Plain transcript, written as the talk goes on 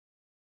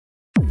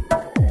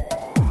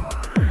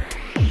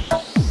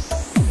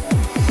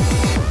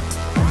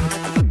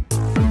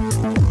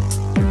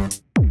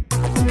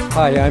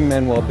Hi, I'm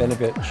Manuel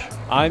Benovich.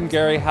 I'm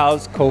Gary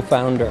Howe's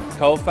Co-founder.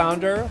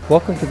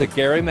 Welcome to the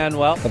Gary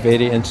Manuel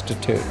Aveda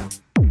Institute.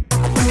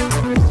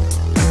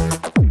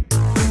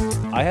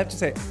 I have to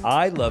say,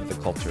 I love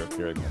the culture of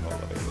Gary Manuel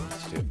Aveda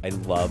Institute. I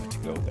love to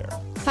go there.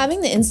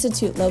 Having the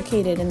Institute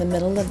located in the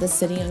middle of the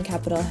city on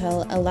Capitol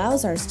Hill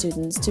allows our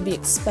students to be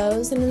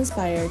exposed and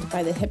inspired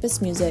by the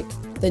hippest music,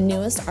 the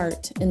newest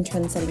art, and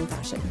trend-setting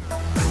fashion.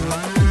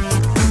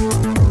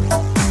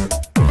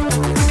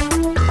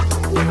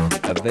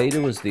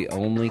 Aveda was the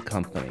only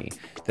company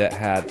that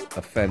had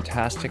a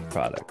fantastic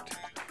product,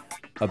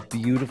 a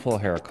beautiful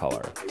hair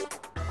color,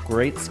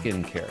 great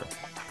skincare,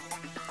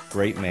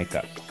 great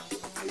makeup,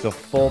 the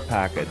full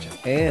package,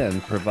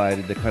 and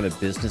provided the kind of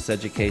business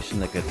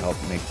education that could help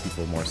make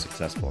people more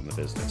successful in the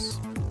business.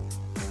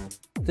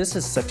 This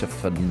is such a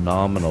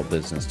phenomenal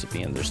business to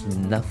be in. There's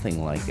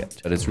nothing like it.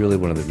 But it's really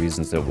one of the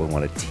reasons that we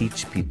want to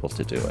teach people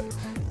to do it.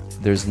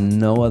 There's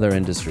no other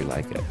industry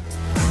like it.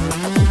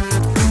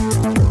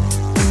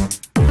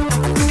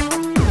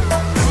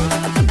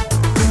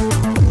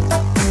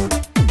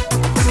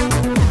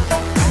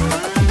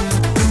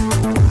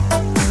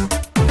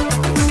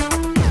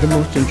 The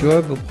most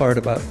enjoyable part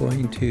about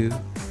going to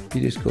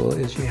beauty school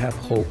is you have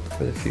hope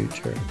for the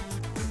future.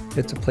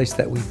 It's a place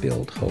that we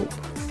build hope.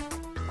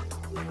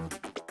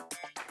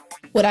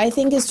 What I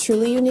think is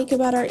truly unique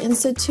about our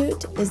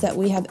institute is that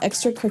we have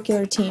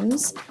extracurricular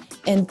teams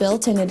and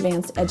built-in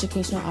advanced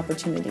educational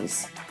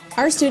opportunities.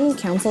 Our student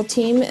council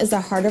team is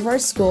the heart of our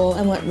school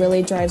and what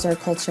really drives our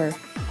culture.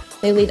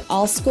 They lead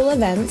all school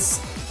events,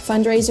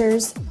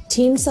 fundraisers,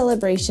 team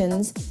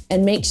celebrations,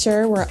 and make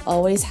sure we're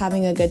always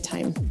having a good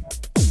time.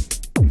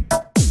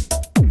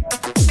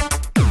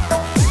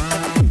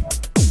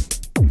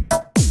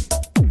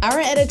 Our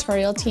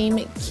editorial team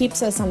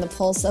keeps us on the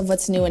pulse of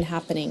what's new and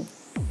happening.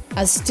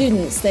 As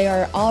students, they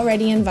are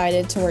already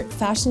invited to work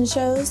fashion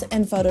shows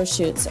and photo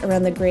shoots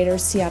around the greater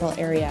Seattle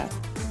area.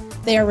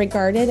 They are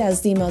regarded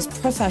as the most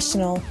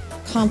professional,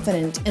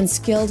 confident, and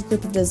skilled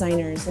group of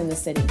designers in the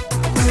city.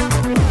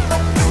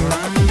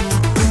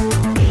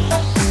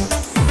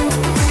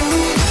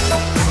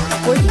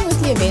 Working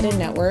with the Aveda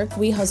Network,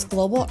 we host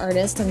global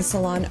artist and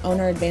salon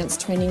owner advanced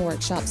training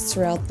workshops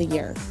throughout the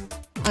year.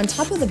 On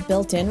top of the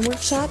built-in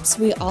workshops,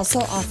 we also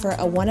offer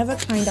a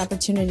one-of-a-kind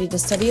opportunity to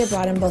study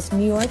abroad in both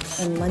New York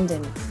and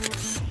London.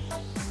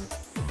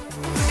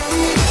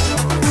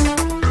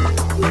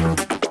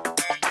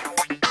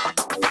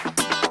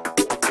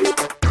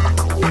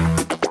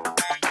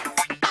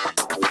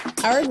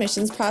 Our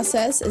admissions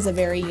process is a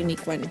very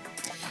unique one.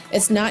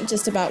 It's not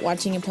just about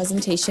watching a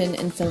presentation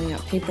and filling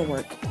out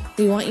paperwork.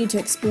 We want you to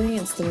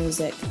experience the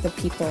music, the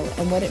people,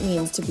 and what it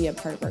means to be a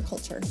part of our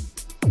culture.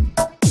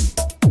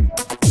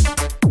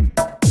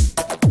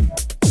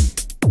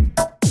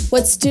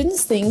 What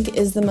students think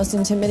is the most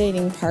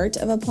intimidating part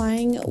of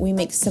applying, we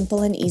make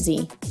simple and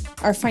easy.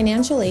 Our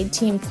financial aid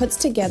team puts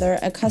together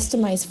a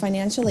customized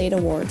financial aid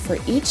award for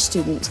each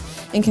student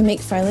and can make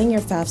filing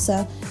your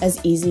FAFSA as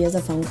easy as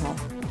a phone call.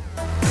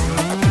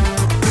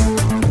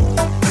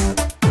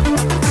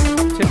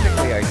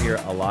 Typically, I hear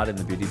a lot in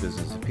the beauty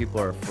business that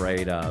people are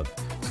afraid of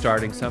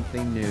starting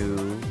something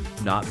new,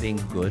 not being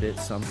good at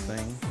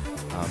something,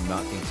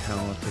 not being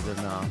talented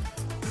enough.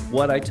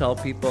 What I tell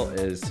people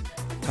is,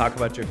 talk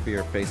about your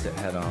fear, face it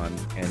head on,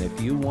 and if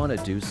you want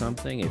to do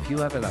something, if you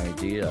have an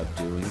idea of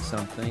doing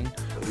something,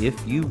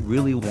 if you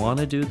really want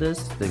to do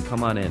this, then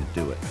come on in,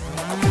 do it.